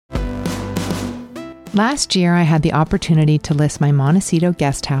Last year, I had the opportunity to list my Montecito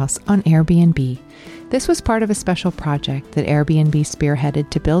guest house on Airbnb. This was part of a special project that Airbnb spearheaded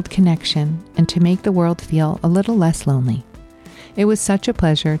to build connection and to make the world feel a little less lonely. It was such a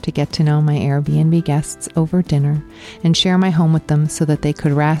pleasure to get to know my Airbnb guests over dinner and share my home with them so that they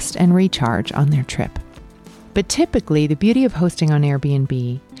could rest and recharge on their trip. But typically, the beauty of hosting on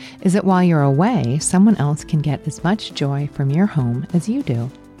Airbnb is that while you're away, someone else can get as much joy from your home as you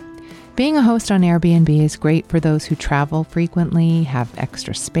do. Being a host on Airbnb is great for those who travel frequently, have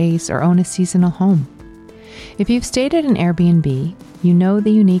extra space, or own a seasonal home. If you've stayed at an Airbnb, you know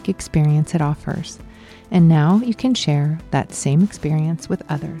the unique experience it offers. And now you can share that same experience with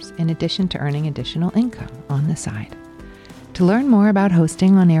others in addition to earning additional income on the side. To learn more about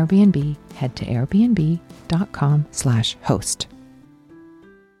hosting on Airbnb, head to airbnb.com/host.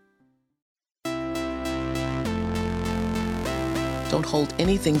 Don't hold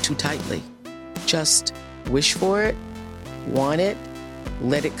anything too tightly. Just wish for it, want it,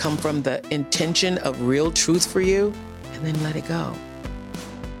 let it come from the intention of real truth for you, and then let it go.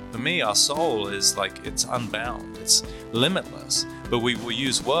 For me, our soul is like, it's unbound, it's limitless, but we will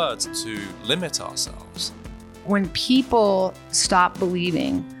use words to limit ourselves. When people stop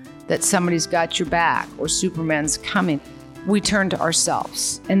believing that somebody's got your back or Superman's coming, we turn to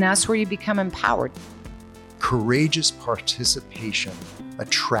ourselves, and that's where you become empowered. Courageous participation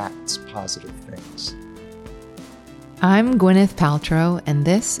attracts positive things. I'm Gwyneth Paltrow, and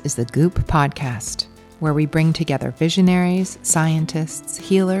this is the Goop Podcast, where we bring together visionaries, scientists,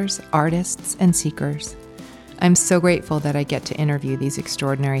 healers, artists, and seekers. I'm so grateful that I get to interview these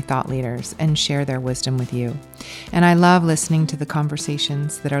extraordinary thought leaders and share their wisdom with you. And I love listening to the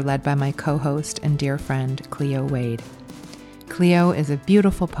conversations that are led by my co-host and dear friend, Cleo Wade. Cleo is a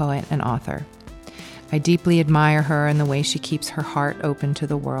beautiful poet and author. I deeply admire her and the way she keeps her heart open to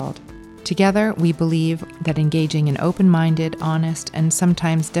the world. Together, we believe that engaging in open-minded, honest, and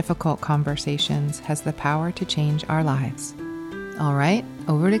sometimes difficult conversations has the power to change our lives. All right,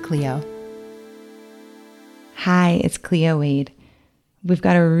 over to Cleo. Hi, it's Cleo Wade. We've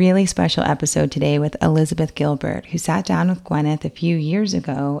got a really special episode today with Elizabeth Gilbert, who sat down with Gwyneth a few years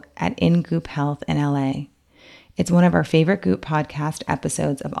ago at In Goop Health in LA. It's one of our favorite Goop podcast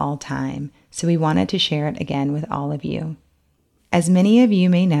episodes of all time, so we wanted to share it again with all of you. As many of you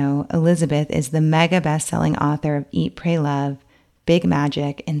may know, Elizabeth is the mega best-selling author of Eat, Pray, Love, Big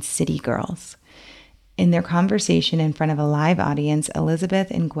Magic, and City Girls. In their conversation in front of a live audience,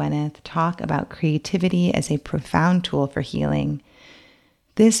 Elizabeth and Gwyneth talk about creativity as a profound tool for healing.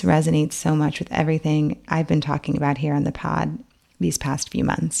 This resonates so much with everything I've been talking about here on the pod these past few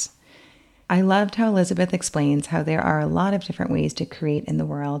months. I loved how Elizabeth explains how there are a lot of different ways to create in the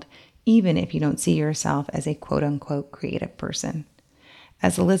world, even if you don't see yourself as a quote-unquote creative person.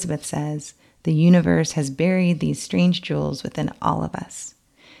 As Elizabeth says, the universe has buried these strange jewels within all of us.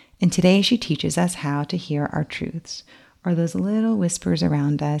 And today she teaches us how to hear our truths, or those little whispers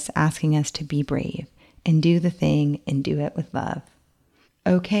around us asking us to be brave and do the thing and do it with love.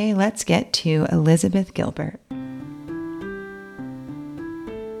 Okay, let's get to Elizabeth Gilbert.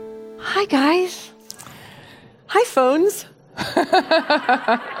 Hi, guys. Hi, phones.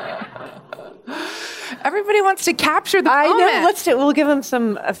 Everybody wants to capture the moment. I know. Let's do it. We'll give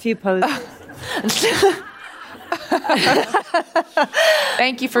them a few poses.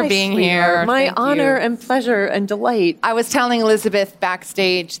 Thank you for being here. My Thank honor you. and pleasure and delight. I was telling Elizabeth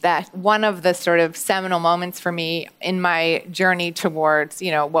backstage that one of the sort of seminal moments for me in my journey towards,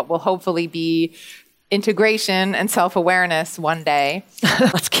 what will hopefully be integration and self-awareness one day.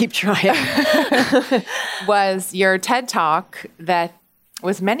 Let's keep trying. Was your TED Talk that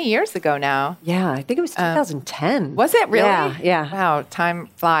was many years ago now. Yeah, I think it was 2010. Was it really? Yeah. Wow, time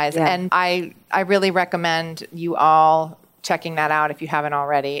flies. Yeah. And I really recommend you all checking that out if you haven't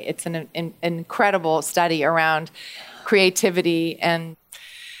already. It's an incredible study around creativity and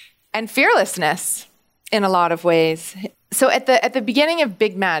fearlessness in a lot of ways. So at the beginning of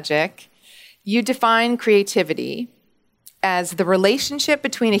Big Magic, you define creativity as the relationship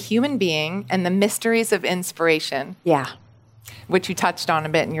between a human being and the mysteries of inspiration. Yeah. Which you touched on a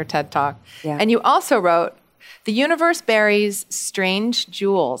bit in your TED Talk. Yeah. And you also wrote, the universe buries strange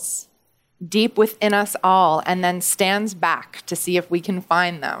jewels deep within us all and then stands back to see if we can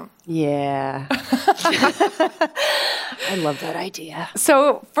find them. Yeah. I love that idea.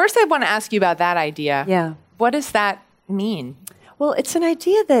 So first I want to ask you about that idea. Yeah. What does that mean? Well, it's an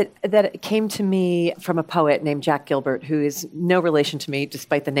idea that came to me from a poet named Jack Gilbert, who is no relation to me,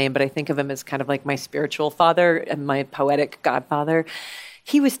 despite the name, but I think of him as kind of like my spiritual father and my poetic godfather.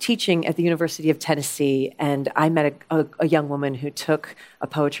 he was teaching at the University of Tennessee, and I met a young woman who took a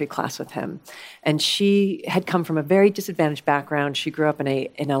poetry class with him. And she had come from a very disadvantaged background. She grew up in a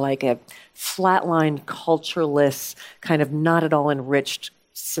flatline, cultureless, kind of not at all enriched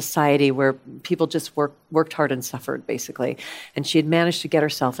society where people just worked hard and suffered, basically. And she had managed to get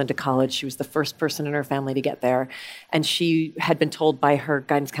herself into college. She was the first person in her family to get there. And she had been told by her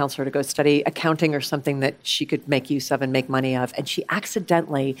guidance counselor to go study accounting or something that she could make use of and make money of. And she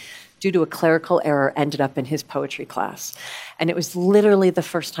accidentally, due to a clerical error, ended up in his poetry class. And it was literally the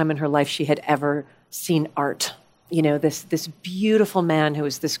first time in her life she had ever seen art. You know, this beautiful man who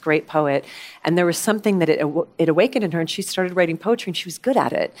was this great poet. And there was something that it awakened in her, and she started writing poetry, and she was good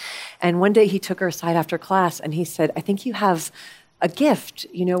at it. And one day he took her aside after class, and he said, I think you have a gift.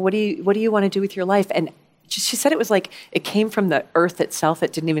 You know, what do you want to do with your life? And she said it was like it came from the earth itself.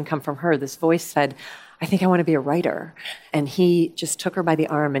 It didn't even come from her. This voice said, I think I want to be a writer. And he just took her by the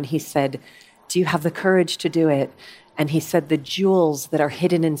arm, and he said, do you have the courage to do it? And he said, the jewels that are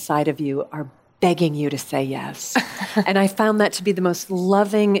hidden inside of you are begging you to say yes. And I found that to be the most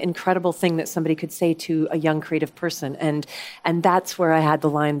loving, incredible thing that somebody could say to a young creative person. And that's where I had the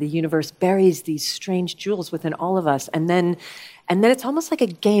line, the universe buries these strange jewels within all of us. And then it's almost like a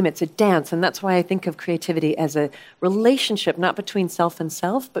game, it's a dance. And that's why I think of creativity as a relationship, not between self and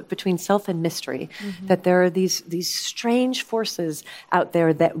self, but between self and mystery. Mm-hmm. That there are these strange forces out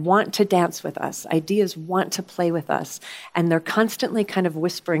there that want to dance with us. Ideas want to play with us. And they're constantly kind of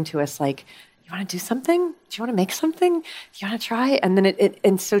whispering to us like, you want to do something? Do you want to make something? Do you want to try? And then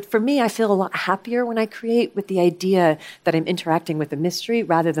and so for me, I feel a lot happier when I create with the idea that I'm interacting with a mystery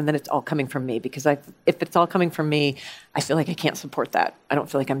rather than that it's all coming from me. Because if it's all coming from me, I feel like I can't support that. I don't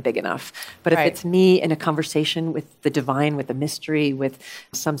feel like I'm big enough. But if it's me in a conversation with the divine, with a mystery, with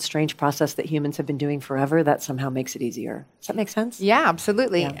some strange process that humans have been doing forever, that somehow makes it easier. Does that make sense? Yeah,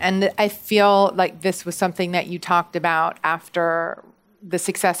 absolutely. Yeah. And I feel like this was something that you talked about after the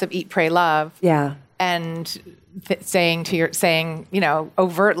success of Eat, Pray, Love. Yeah. And saying, you know,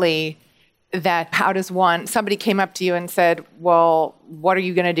 overtly that how does somebody came up to you and said, well, what are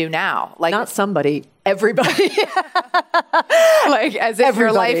you going to do now? Like, not somebody, everybody. Like as if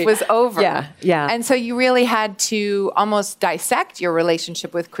your life was over. Yeah, yeah. And so you really had to almost dissect your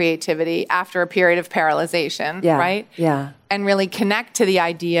relationship with creativity after a period of paralyzation, right? Yeah. And really connect to the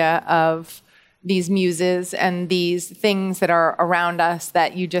idea of these muses and these things that are around us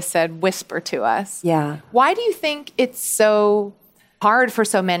that you just said whisper to us. Yeah. Why do you think it's so hard for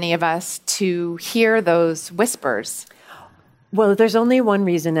so many of us to hear those whispers? Well, there's only one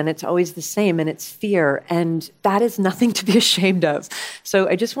reason, and it's always the same, and it's fear. And that is nothing to be ashamed of. So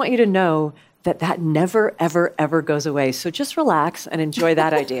I just want you to know that never, ever, ever goes away. So just relax and enjoy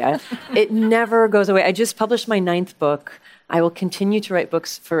that idea. It never goes away. I just published my 9th book. I will continue to write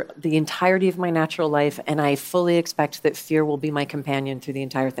books for the entirety of my natural life, and I fully expect that fear will be my companion through the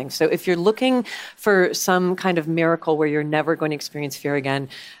entire thing. So if you're looking for some kind of miracle where you're never going to experience fear again,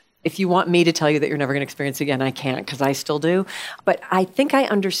 if you want me to tell you that you're never going to experience it again, I can't, because I still do. But I think I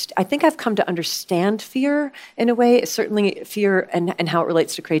think I've come to understand fear in a way, certainly fear and how it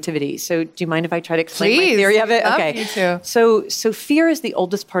relates to creativity. So do you mind if I try to explain my theory of it? Okay. Me too. So fear is the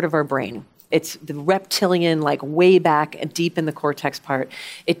oldest part of our brain. It's the reptilian, like way back and deep in the cortex part.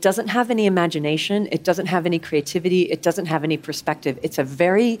 It doesn't have any imagination. It doesn't have any creativity. It doesn't have any perspective. It's a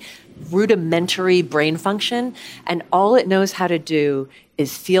very rudimentary brain function. And all it knows how to do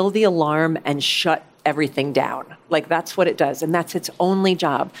is feel the alarm and shut everything down. Like that's what it does. And that's its only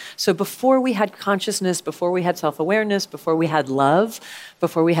job. So before we had consciousness, before we had self-awareness, before we had love,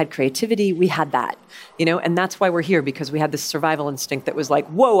 before we had creativity, we had that, you know, and that's why we're here, because we had this survival instinct that was like,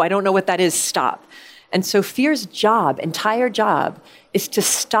 whoa, I don't know what that is. Stop. And so fear's entire job is to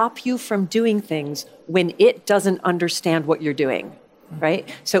stop you from doing things when it doesn't understand what you're doing. Right?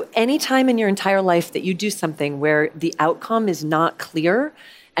 So anytime in your entire life that you do something where the outcome is not clear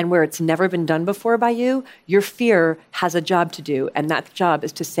and where it's never been done before by you, your fear has a job to do. And that job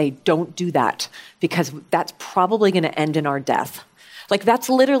is to say, don't do that, because that's probably going to end in our death. Like that's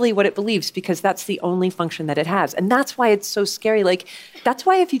literally what it believes, because that's the only function that it has. And that's why it's so scary. Like that's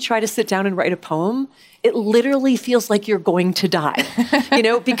why if you try to sit down and write a poem, it literally feels like you're going to die, you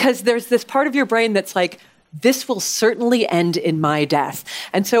know, because there's this part of your brain that's like, this will certainly end in my death.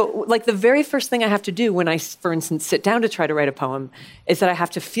 And so like the very first thing I have to do when I, for instance, sit down to try to write a poem is that I have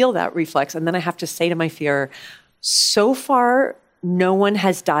to feel that reflex. And then I have to say to my fear, so far no one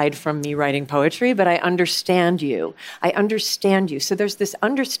has died from me writing poetry, but I understand you. I understand you. So there's this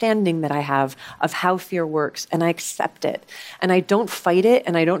understanding that I have of how fear works, and I accept it. And I don't fight it,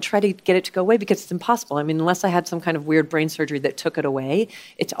 and I don't try to get it to go away because it's impossible. I mean, unless I had some kind of weird brain surgery that took it away,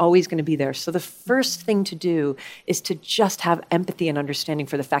 it's always going to be there. So the first thing to do is to just have empathy and understanding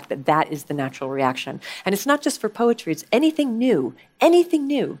for the fact that that is the natural reaction. And it's not just for poetry, it's anything new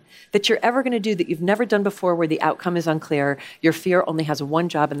that you're ever going to do that you've never done before where the outcome is unclear. Your fear only has one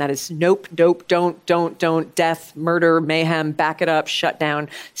job, and that is nope, don't, death, murder, mayhem, back it up, shut down,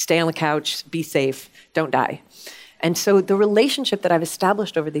 stay on the couch, be safe, don't die. And so the relationship that I've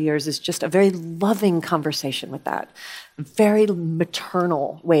established over the years is just a very loving conversation with that, a very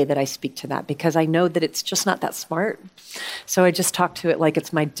maternal way that I speak to that, because I know that it's just not that smart. So I just talk to it like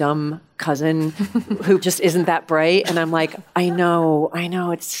it's my dumb cousin who just isn't that bright. And I'm like, I know,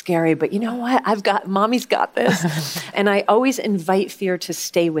 it's scary, but you know what? Mommy's got this. And I always invite fear to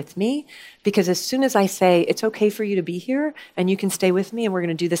stay with me, because as soon as I say, it's okay for you to be here and you can stay with me and we're going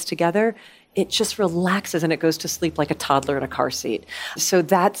to do this together, it just relaxes and it goes to sleep like a toddler in a car seat. So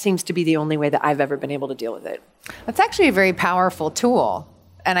that seems to be the only way that I've ever been able to deal with it. That's actually a very powerful tool.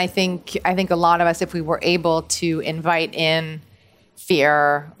 And I think a lot of us, if we were able to invite in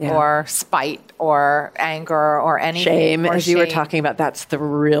fear or spite or anger or anything. Shame, as you were talking about, that's the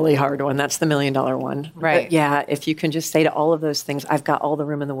really hard one. That's the $1 million one. Right. But yeah, if you can just say to all of those things, I've got all the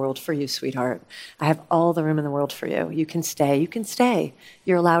room in the world for you, sweetheart. I have all the room in the world for you. You can stay.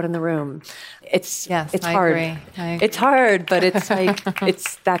 You're allowed in the room. It's hard. I agree. It's hard, but it's like,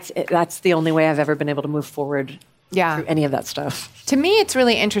 that's the only way I've ever been able to move forward through any of that stuff. To me, it's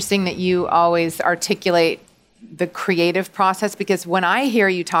really interesting that you always articulate the creative process, because when I hear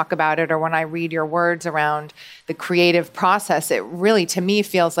you talk about it or when I read your words around the creative process, it really, to me,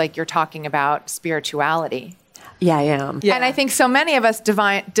 feels like you're talking about spirituality. Yeah, I am. Yeah. And I think so many of us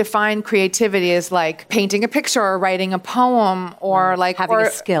define creativity as like painting a picture or writing a poem or like having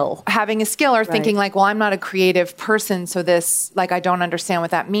a skill or thinking like, well, I'm not a creative person, so this, like, I don't understand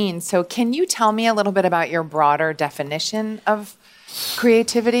what that means. So can you tell me a little bit about your broader definition of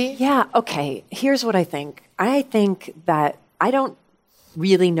creativity? Yeah. Okay. Here's what I think. I think that I don't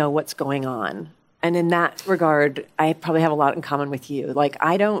really know what's going on. And in that regard, I probably have a lot in common with you. Like,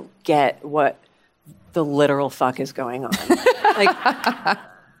 I don't get what the literal fuck is going on. Like,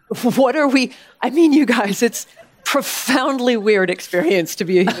 what are we? I mean, you guys, it's profoundly weird experience to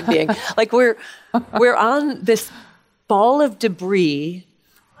be a human being. Like, we're on this ball of debris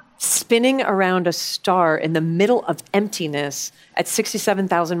spinning around a star in the middle of emptiness at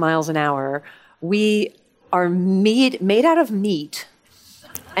 67,000 miles an hour. We are made out of meat,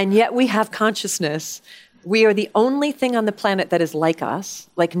 and yet we have consciousness. We are the only thing on the planet that is like us.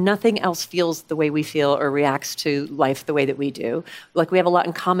 Like, nothing else feels the way we feel or reacts to life the way that we do. Like, we have a lot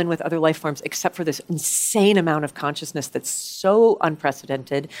in common with other life forms, except for this insane amount of consciousness that's so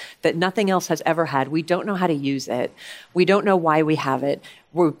unprecedented that nothing else has ever had. We don't know how to use it. We don't know why we have it.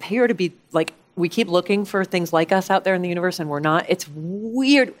 We appear to be like, we keep looking for things like us out there in the universe, and we're not. It's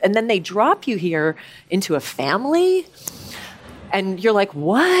weird. And then they drop you here into a family, and you're like,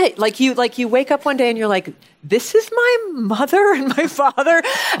 what? Like you wake up one day and you're like, this is my mother and my father,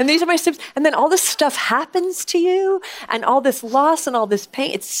 and these are my siblings. And then all this stuff happens to you, and all this loss and all this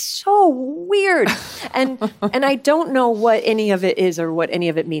pain. It's so weird. And I don't know what any of it is or what any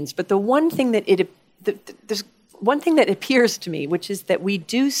of it means. But the one thing that there's one thing that appears to me, which is that we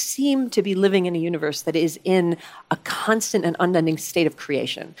do seem to be living in a universe that is in a constant and unending state of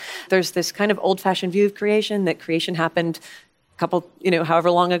creation. There's this kind of old-fashioned view of creation, that creation happened couple, however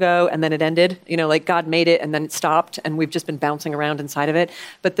long ago, and then it ended. Like God made it and then it stopped, and we've just been bouncing around inside of it.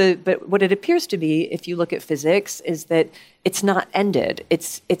 But what it appears to be, if you look at physics, is that it's not ended.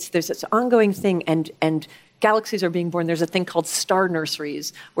 There's this ongoing thing, and galaxies are being born. There's a thing called star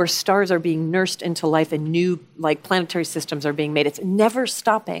nurseries, where stars are being nursed into life and new planetary systems are being made. It's never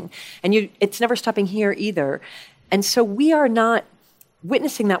stopping, and it's never stopping here either. And so we are not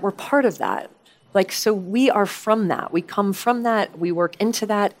witnessing that. We're part of that. So we are from that. We come from that. We work into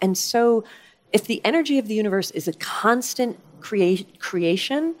that. And so if the energy of the universe is a constant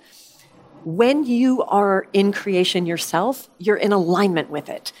creation, when you are in creation yourself, you're in alignment with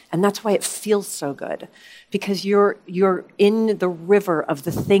it. And that's why it feels so good, because you're in the river of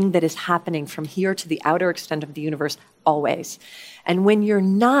the thing that is happening from here to the outer extent of the universe always. And when you're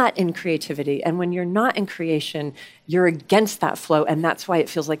not in creativity and when you're not in creation, you're against that flow. And that's why it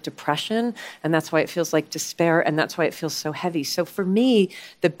feels like depression. And that's why it feels like despair. And that's why it feels so heavy. So for me,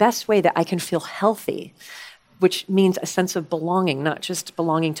 the best way that I can feel healthy, which means a sense of belonging, not just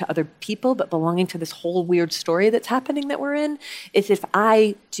belonging to other people, but belonging to this whole weird story that's happening that we're in, is if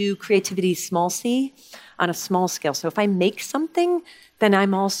I do creativity small c on a small scale. So if I make something, then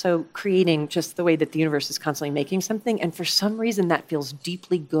I'm also creating just the way that the universe is constantly making something. And for some reason, that feels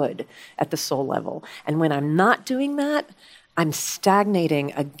deeply good at the soul level. And when I'm not doing that, I'm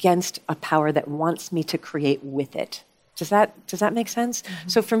stagnating against a power that wants me to create with it. Does that make sense? Mm-hmm.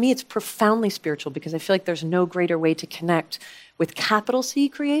 So for me, it's profoundly spiritual because I feel like there's no greater way to connect with capital C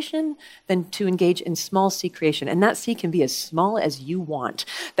creation than to engage in small c creation. And that C can be as small as you want.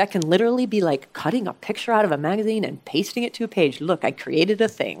 That can literally be like cutting a picture out of a magazine and pasting it to a page. Look, I created a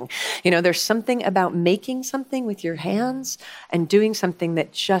thing. There's something about making something with your hands and doing something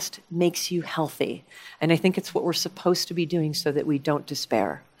that just makes you healthy. And I think it's what we're supposed to be doing so that we don't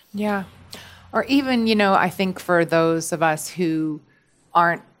despair. Yeah. Or even, I think for those of us who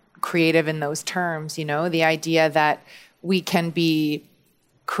aren't creative in those terms, the idea that we can be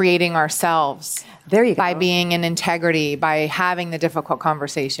creating ourselves by being in integrity, by having the difficult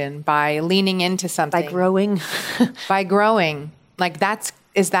conversation, by leaning into something. By growing. By growing. Like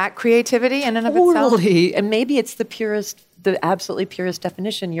is that creativity in and of itself? Totally. And maybe it's the absolutely purest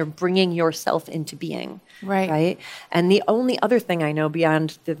definition. You're bringing yourself into being. Right? And the only other thing I know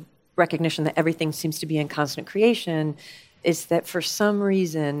beyond the recognition that everything seems to be in constant creation is that for some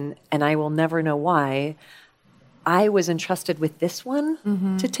reason, and I will never know why, I was entrusted with this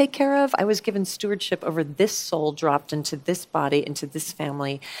one to take care of. I was given stewardship over this soul dropped into this body, into this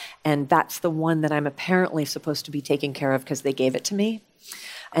family, and that's the one that I'm apparently supposed to be taking care of because they gave it to me.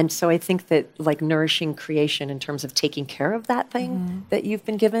 And so I think that like nourishing creation in terms of taking care of that thing that you've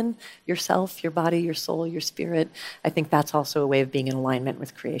been given, yourself, your body, your soul, your spirit, I think that's also a way of being in alignment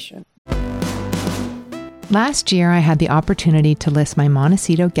with creation. Last year, I had the opportunity to list my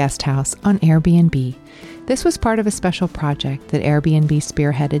Montecito guest house on Airbnb. This was part of a special project that Airbnb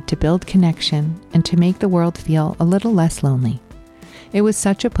spearheaded to build connection and to make the world feel a little less lonely. It was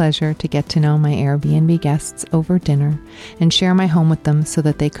such a pleasure to get to know my Airbnb guests over dinner and share my home with them so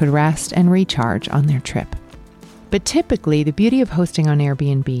that they could rest and recharge on their trip. But typically, the beauty of hosting on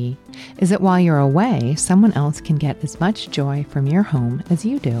Airbnb is that while you're away, someone else can get as much joy from your home as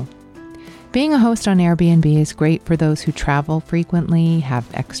you do. Being a host on Airbnb is great for those who travel frequently,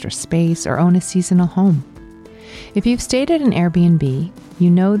 have extra space, or own a seasonal home. If you've stayed at an Airbnb, you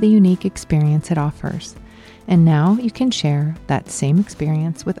know the unique experience it offers. And now you can share that same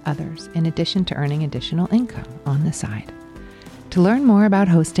experience with others in addition to earning additional income on the side. To learn more about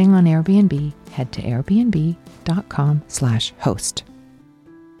hosting on Airbnb, head to airbnb.com/host.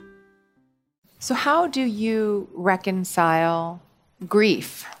 So how do you reconcile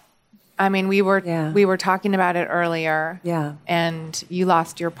grief? I mean, we were talking about it earlier. Yeah. And you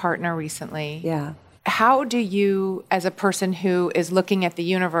lost your partner recently. Yeah. How do you, as a person who is looking at the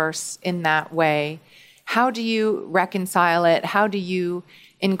universe in that way, how do you reconcile it? How do you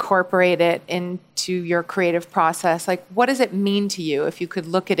incorporate it into your creative process? Like, what does it mean to you if you could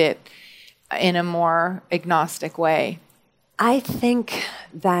look at it in a more agnostic way? I think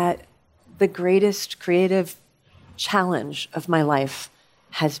that the greatest creative challenge of my life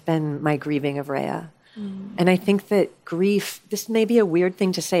has been my grieving of Rhea. And I think that grief, this may be a weird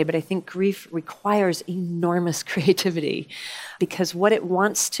thing to say, but I think grief requires enormous creativity because what it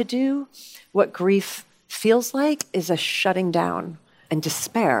wants to do, what grief feels like, is a shutting down and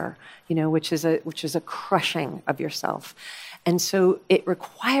despair, which is a crushing of yourself. And so it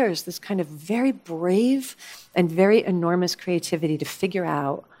requires this kind of very brave and very enormous creativity to figure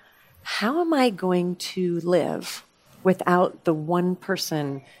out, how am I going to live without the one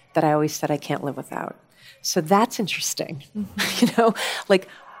person that I always said I can't live without? So that's interesting.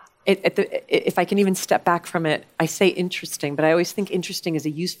 If I can even step back from it, I say interesting, but I always think interesting is a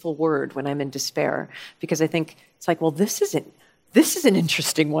useful word when I'm in despair, because I think it's like, well, this is an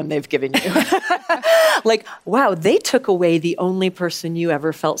interesting one they've given you. Like, wow, they took away the only person you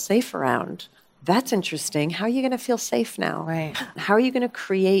ever felt safe around. That's interesting. How are you going to feel safe now? Right. How are you going to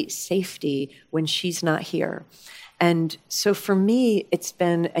create safety when she's not here? And so for me, it's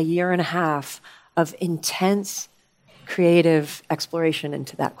been a year and a half of intense creative exploration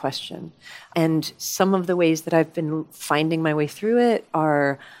into that question. And some of the ways that I've been finding my way through it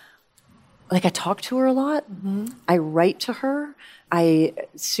are, like, I talk to her a lot. I write to her.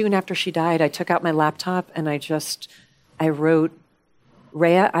 Soon after she died, I took out my laptop and I wrote,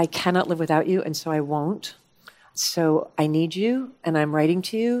 Rhea, I cannot live without you, and so I won't. So I need you, and I'm writing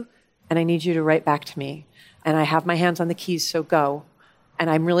to you, and I need you to write back to me. And I have my hands on the keys, so go. And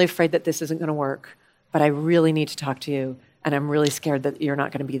I'm really afraid that this isn't going to work, but I really need to talk to you. and I'm really scared that you're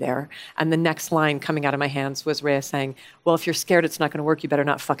not going to be there. And the next line coming out of my hands was Rhea saying, well, if you're scared it's not going to work, you better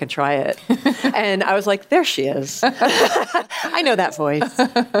not fucking try it. And I was like, there she is. I know that voice.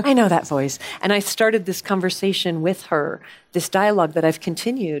 I know that voice. And I started this conversation with her, this dialogue that I've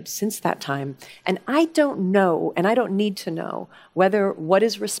continued since that time. And I don't know, and I don't need to know, whether what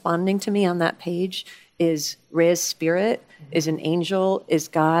is responding to me on that page is Rhea's spirit, is an angel, is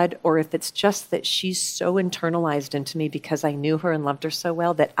God, or if it's just that she's so internalized into me because I knew her and loved her so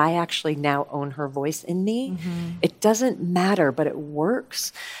well that I actually now own her voice in me. It doesn't matter, but it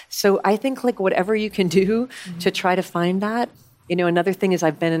works. So I think like whatever you can do to try to find that. You know, another thing is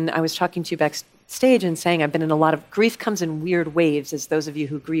I was talking to you backstage and saying I've been in a lot of, grief comes in weird waves, as those of you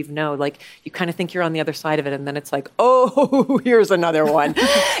who grieve know. Like you kind of think you're on the other side of it and then it's like, oh, here's another one.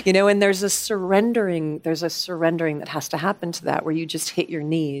 You know, and there's a surrendering that has to happen to that, where you just hit your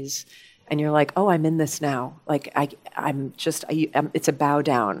knees and you're like, oh, I'm in this now. Like it's a bow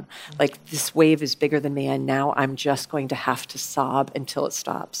down. Like this wave is bigger than me and now I'm just going to have to sob until it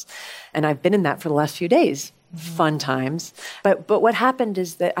stops. And I've been in that for the last few days. Fun times. But what happened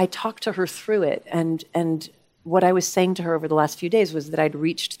is that I talked to her through it. And what I was saying to her over the last few days was that I'd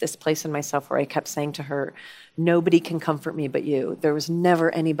reached this place in myself where I kept saying to her, nobody can comfort me but you. There was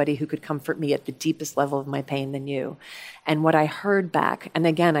never anybody who could comfort me at the deepest level of my pain than you. And what I heard back, and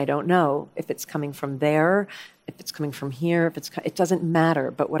again, I don't know if it's coming from there, if it's coming from here, it doesn't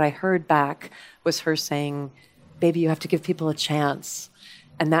matter. But what I heard back was her saying, baby, you have to give people a chance.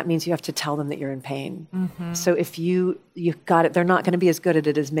 And that means you have to tell them that you're in pain. So if you got it, they're not going to be as good at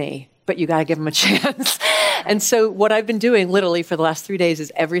it as me, but you got to give them a chance. And so what I've been doing literally for the last 3 days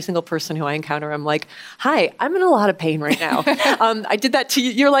is every single person who I encounter, I'm like, hi, I'm in a lot of pain right now. I did that to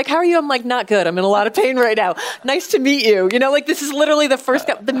you. You're like, how are you? I'm like, not good. I'm in a lot of pain right now. Nice to meet you. You know, like this is literally the first,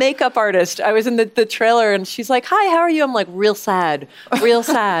 the makeup artist. I was in the trailer and she's like, hi, how are you? I'm like, real sad,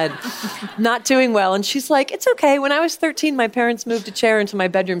 not doing well. And she's like, it's okay. When I was 13, my parents moved a chair into my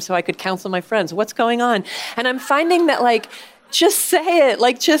bedroom so I could counsel my friends. What's going on? And I'm finding that like, just say it.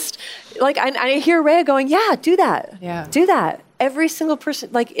 I hear Rhea going, yeah, do that. Yeah. Do that. Every single person,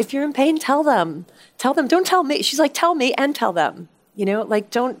 like if you're in pain, tell them, don't tell me. She's like, tell me and tell them, you know,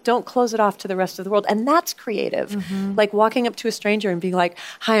 like don't close it off to the rest of the world. And that's creative. Like walking up to a stranger and being like,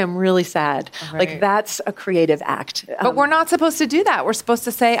 hi, I'm really sad. Right. Like that's a creative act. But we're not supposed to do that. We're supposed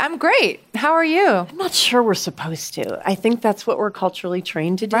to say, I'm great. How are you? I'm not sure we're supposed to. I think that's what we're culturally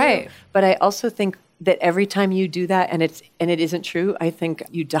trained to do. Right. But I also think that every time you do that and it isn't true, I think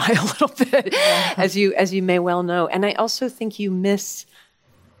you die a little bit, as you may well know. And I also think you miss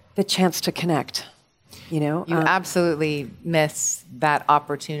the chance to connect. You know, you absolutely miss that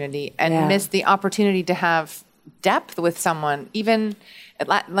opportunity and miss the opportunity to have depth with someone. Even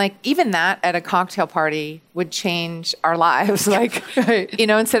that at a cocktail party would change our lives. Like, you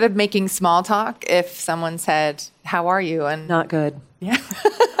know, instead of making small talk, if someone said, how are you? And not good. Yeah.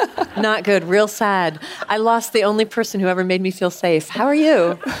 Not good. Real sad. I lost the only person who ever made me feel safe. How are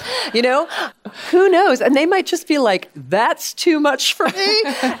you? You know, who knows? And they might just be like, that's too much for me.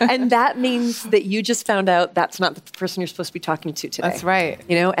 And that means that you just found out that's not the person you're supposed to be talking to today. That's right.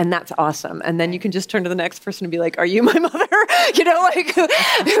 You know, and that's awesome. And then you can just turn to the next person and be like, are you my mother? You know, like, who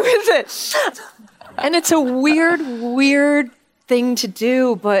is it? And it's a weird thing to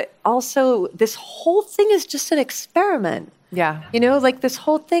do, but also this whole thing is just an experiment. Yeah. You know, like this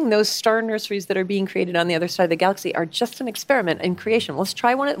whole thing, those star nurseries that are being created on the other side of the galaxy are just an experiment in creation. Let's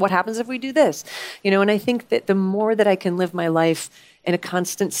try one. What happens if we do this? You know, and I think that the more that I can live my life in a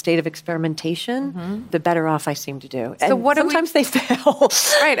constant state of experimentation, the better off I seem to do. So and sometimes they fail.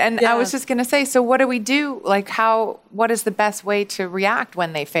 Right. And I was just going to say, so what do we do? Like what is the best way to react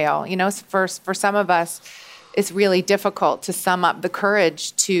when they fail? You know, for some of us, it's really difficult to sum up the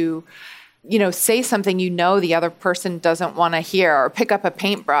courage to, you know, say something you know the other person doesn't want to hear, or pick up a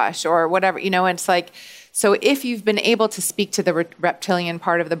paintbrush or whatever, you know. And it's like, so if you've been able to speak to the reptilian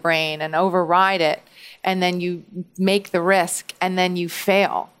part of the brain and override it, and then you make the risk and then you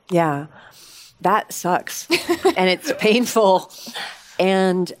fail. Yeah, that sucks. And it's painful.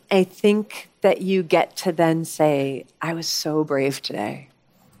 And I think that you get to then say, I was so brave today.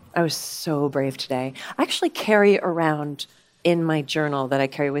 I actually carry around in my journal that I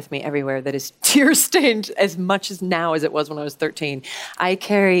carry with me everywhere that is tear-stained as much as now as it was when I was 13. I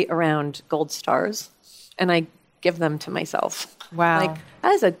carry around gold stars, and I give them to myself. Wow. Like,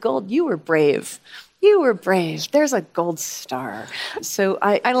 that is a gold, you were brave. You were brave. There's a gold star. So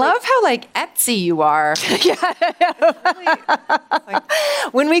I love how like Etsy you are.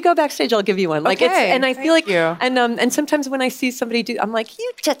 When we go backstage, I'll give you one. Like Okay, and I feel like, you. and sometimes when I see somebody do, I'm like,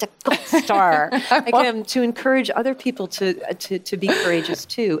 you just a gold star. To encourage other people to be courageous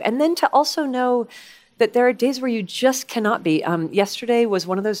too, and then to also know that there are days where you just cannot be. Yesterday was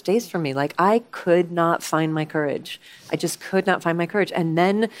one of those days for me. Like I could not find my courage. I just could not find my courage. And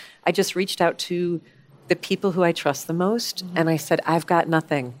then I just reached out to the people who I trust the most, and I said, I've got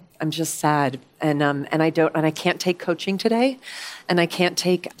nothing. I'm just sad, and I can't take coaching today, and I can't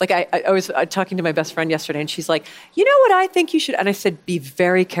take I was talking to my best friend yesterday, and she's like, you know what I think you should, and I said, be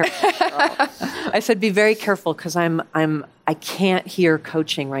very careful. I said, be very careful because I can't hear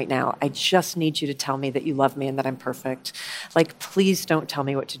coaching right now. I just need you to tell me that you love me and that I'm perfect. Like, please don't tell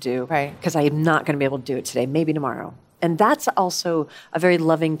me what to do, right? Because I am not going to be able to do it today. Maybe tomorrow. And that's also a very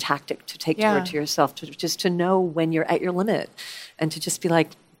loving tactic to take toward to yourself, just to know when you're at your limit, and to just be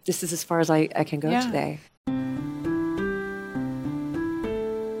like, this is as far as I can go today.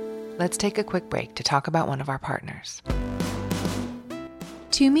 Let's take a quick break to talk about one of our partners.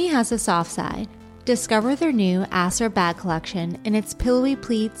 Tumi has a soft side. Discover their new Asra bag collection in its pillowy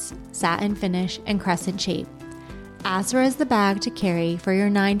pleats, satin finish, and crescent shape. Asra is the bag to carry for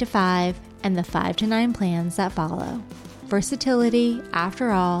your 9 to 5 and the 5 to 9 plans that follow. Versatility,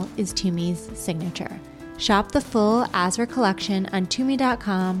 after all, is Tumi's signature. Shop the full Asra collection on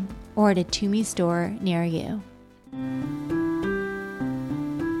Tumi.com or at a Tumi store near you.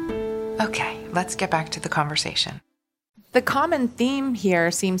 Okay, let's get back to the conversation. The common theme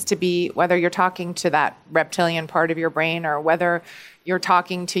here seems to be whether you're talking to that reptilian part of your brain or whether you're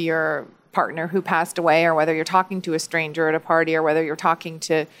talking to your partner who passed away or whether you're talking to a stranger at a party or whether you're talking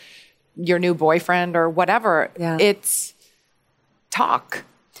to your new boyfriend or whatever. Yeah. It's talk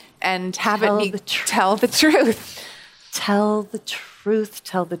and have Tell it be the truth. tell the truth. Tell the truth,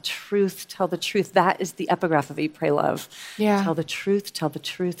 tell the truth, tell the truth. That is the epigraph of Eat, Pray, Love. Yeah. Tell the truth, tell the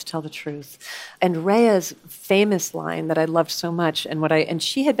truth, tell the truth. And Rhea's famous line that I loved so much, and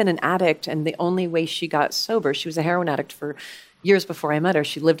she had been an addict, and the only way she got sober, she was a heroin addict for years before I met her.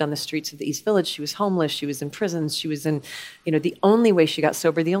 She lived on the streets of the East Village. She was homeless. She was in prisons. She was in, the only way she got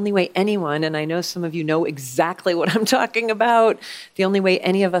sober, the only way anyone, and I know some of you know exactly what I'm talking about, the only way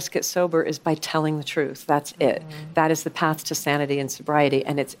any of us get sober is by telling the truth. That's it. That is the path to sanity and sobriety,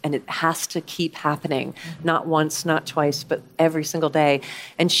 and it has to keep happening, not once, not twice, but every single day.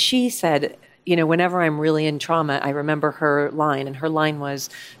 And she said, whenever I'm really in trauma, I remember her line, and her line was,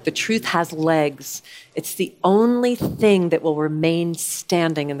 the truth has legs. It's the only thing that will remain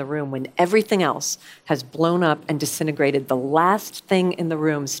standing in the room when everything else has blown up and disintegrated. The last thing in the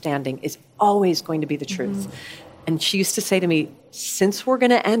room standing is always going to be the truth. And she used to say to me, since we're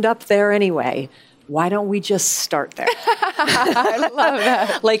going to end up there anyway, why don't we just start there? I love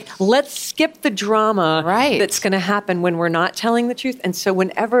that. Like, let's skip the drama that's going to happen when we're not telling the truth. And so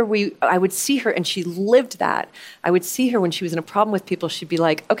whenever I would see her, and she lived that, I would see her when she was in a problem with people, she'd be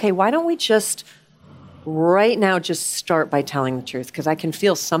like, okay, why don't we just right now just start by telling the truth? Because I can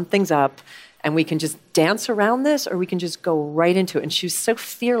feel something's up, and we can just dance around this, or we can just go right into it. And she was so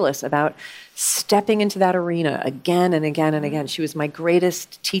fearless about stepping into that arena again and again and again. She was my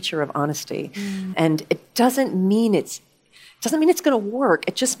greatest teacher of honesty. And it doesn't mean it's going to work.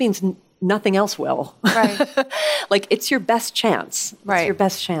 It just means nothing else will. Right. Like, it's your best chance. Right. It's your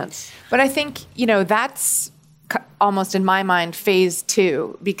best chance. But I think, that's almost in my mind phase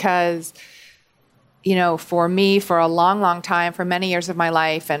 2, because for me, for a long, long time, for many years of my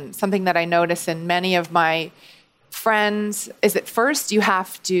life, and something that I notice in many of my friends is that first you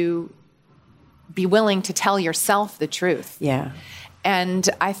have to be willing to tell yourself the truth. Yeah. And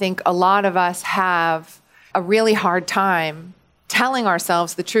I think a lot of us have a really hard time telling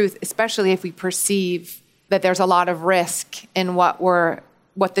ourselves the truth, especially if we perceive that there's a lot of risk in what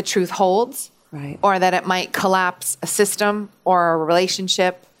the truth holds, right, or that it might collapse a system or a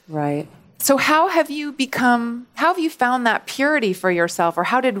relationship. Right. So how have you found that purity for yourself? Or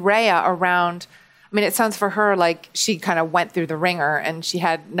how did Rhea it sounds for her like she kind of went through the ringer and she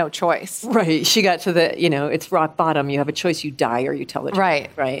had no choice. Right. She got to the, it's rock bottom. You have a choice. You die or you tell the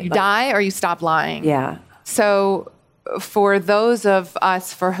truth. Right. You die or you stop lying. Yeah. So for those of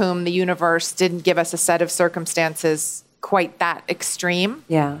us for whom the universe didn't give us a set of circumstances quite that extreme,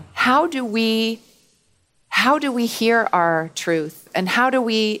 how do we hear our truth, and how do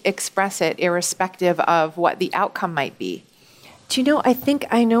we express it irrespective of what the outcome might be? Do you know,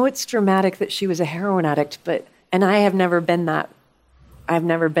 I know it's dramatic that she was a heroin addict, and I have never been that. I've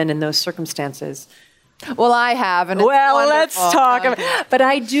never been in those circumstances. Well, I have. And let's talk about it. But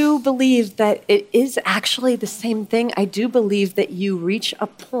I do believe that it is actually the same thing. I do believe that you reach a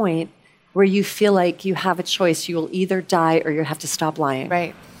point where you feel like you have a choice. You will either die or you have to stop lying.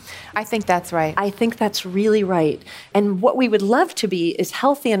 Right. I think that's right. I think that's really right. And what we would love to be is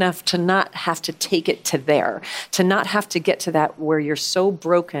healthy enough to not have to take it to there, to not have to get to that where you're so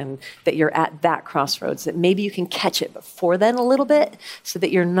broken that you're at that crossroads, that maybe you can catch it before then a little bit so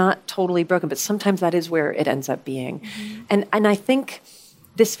that you're not totally broken. But sometimes that is where it ends up being. Mm-hmm. And I think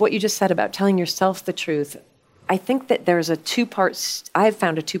what you just said about telling yourself the truth, I think that there's I've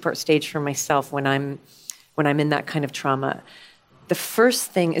found a two-part stage for myself when I'm in that kind of trauma. The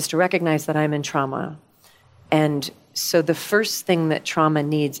first thing is to recognize that I'm in trauma. And so the first thing that trauma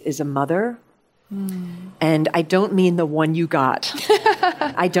needs is a mother. And I don't mean the one you got.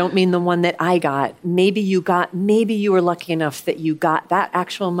 I don't mean the one that I got. Maybe you were lucky enough that you got that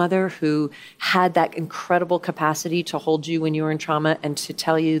actual mother who had that incredible capacity to hold you when you were in trauma and to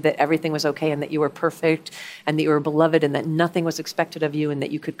tell you that everything was okay and that you were perfect and that you were beloved and that nothing was expected of you and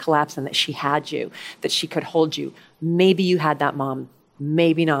that you could collapse and that she had you, that she could hold you. Maybe you had that mom.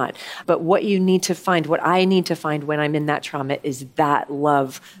 Maybe not. But what I need to find when I'm in that trauma is that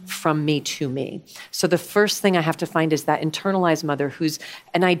love from me to me. So the first thing I have to find is that internalized mother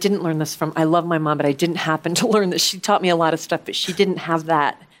and I didn't learn this I love my mom, but I didn't happen to learn this. She taught me a lot of stuff, but she didn't have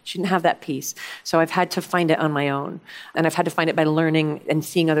that. She didn't have that piece. So I've had to find it on my own. And I've had to find it by learning and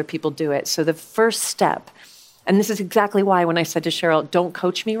seeing other people do it. So the first step, and this is exactly why when I said to Cheryl, don't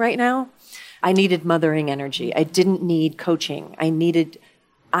coach me right now, I needed mothering energy. I didn't need coaching.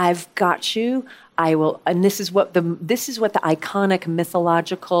 I've got you. I will, and this is what the iconic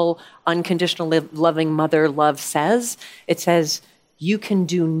mythological unconditional loving mother love says. It says, you can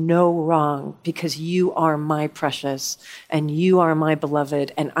do no wrong because you are my precious and you are my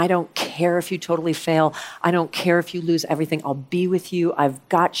beloved. And I don't care if you totally fail. I don't care if you lose everything. I'll be with you. I've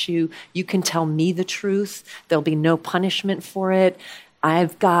got you. You can tell me the truth. There'll be no punishment for it.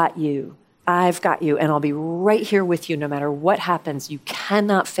 I've got you. I've got you, and I'll be right here with you no matter what happens. You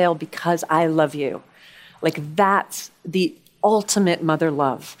cannot fail because I love you. Like, that's the ultimate mother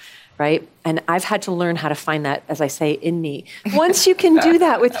love, right? And I've had to learn how to find that, as I say, in me. Once you can do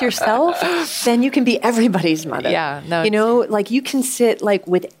that with yourself, then you can be everybody's mother. Yeah, no, like you can sit like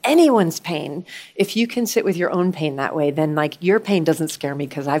with anyone's pain. If you can sit with your own pain that way, then like your pain doesn't scare me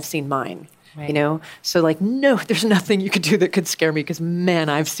because I've seen mine. Right. So like, no, there's nothing you could do that could scare me because, man,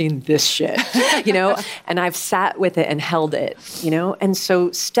 I've seen this shit, and I've sat with it and held it, And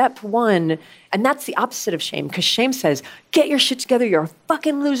so step one, and that's the opposite of shame, because shame says, get your shit together. You're a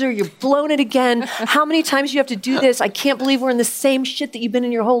fucking loser. You've blown it again. How many times do you have to do this? I can't believe we're in the same shit that you've been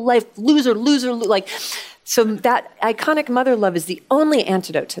in your whole life. Loser. Like, so that iconic mother love is the only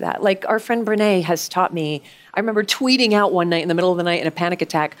antidote to that. Like our friend Brene has taught me. I remember tweeting out one night in the middle of the night in a panic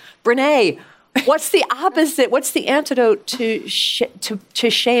attack, Brene, what's the opposite? What's the antidote to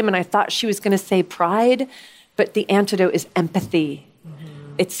shame? And I thought she was going to say pride, but the antidote is empathy.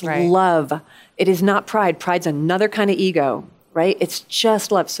 Mm-hmm. It's love. It is not pride. Pride's another kind of ego, right? It's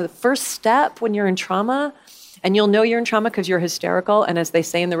just love. So the first step when you're in trauma, and you'll know you're in trauma because you're hysterical. And as they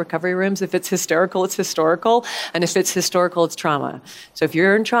say in the recovery rooms, if it's hysterical, it's historical. And if it's historical, it's trauma. So if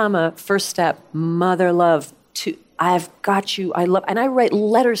you're in trauma, first step, mother love. I've got you. I love, and I write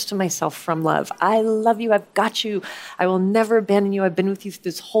letters to myself from love. I love you. I've got you. I will never abandon you. I've been with you through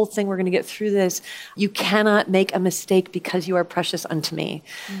this whole thing. We're going to get through this. You cannot make a mistake because you are precious unto me.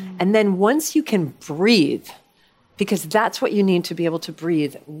 And then once you can breathe, because that's what you need to be able to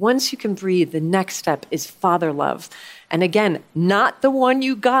breathe. Once you can breathe, the next step is father love. And again, not the one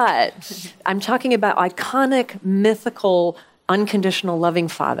you got. I'm talking about iconic, mythical, unconditional loving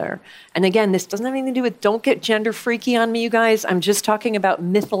father. And again, this doesn't have anything to do with, don't get gender freaky on me, you guys. I'm just talking about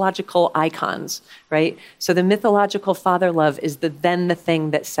mythological icons, right? So the mythological father love is the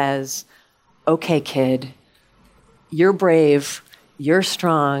thing that says, okay, kid, you're brave, you're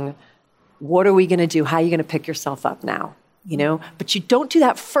strong. What are we going to do? How are you going to pick yourself up now? But you don't do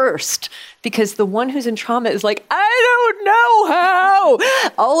that first, because the one who's in trauma is like, I don't know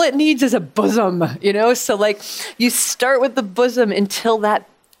how. All it needs is a bosom, So like you start with the bosom until that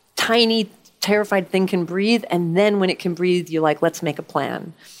tiny, terrified thing can breathe. And then when it can breathe, you're like, let's make a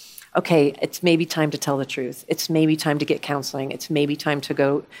plan. Okay, it's maybe time to tell the truth. It's maybe time to get counseling. It's maybe time to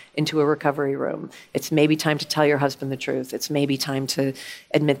go into a recovery room. It's maybe time to tell your husband the truth. It's maybe time to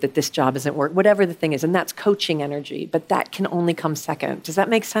admit that this job isn't working, whatever the thing is. And that's coaching energy, but that can only come second. Does that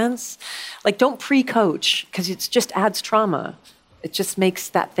make sense? Like, don't pre-coach, because it just adds trauma. It just makes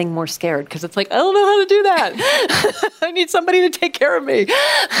that thing more scared, because it's like, I don't know how to do that. I need somebody to take care of me.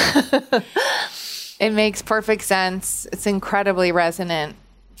 It makes perfect sense. It's incredibly resonant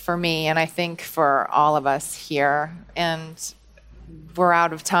for me, and I think for all of us here. And we're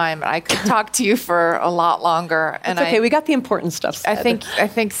out of time. I could talk to you for a lot longer. And it's okay. We got the important stuff said. I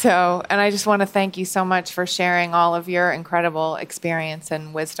think so. And I just want to thank you so much for sharing all of your incredible experience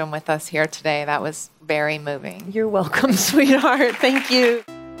and wisdom with us here today. That was very moving. You're welcome, sweetheart. Thank you.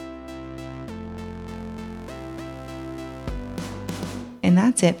 And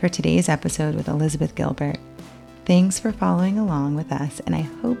that's it for today's episode with Elizabeth Gilbert. Thanks for following along with us, and I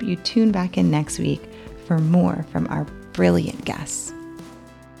hope you tune back in next week for more from our brilliant guests.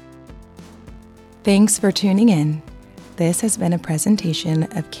 Thanks for tuning in. This has been a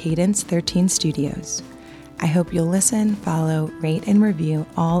presentation of Cadence 13 Studios. I hope you'll listen, follow, rate, and review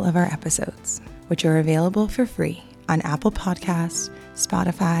all of our episodes, which are available for free on Apple Podcasts,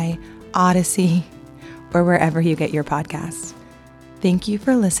 Spotify, Odyssey, or wherever you get your podcasts. Thank you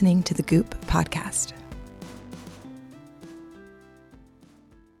for listening to the Goop Podcast.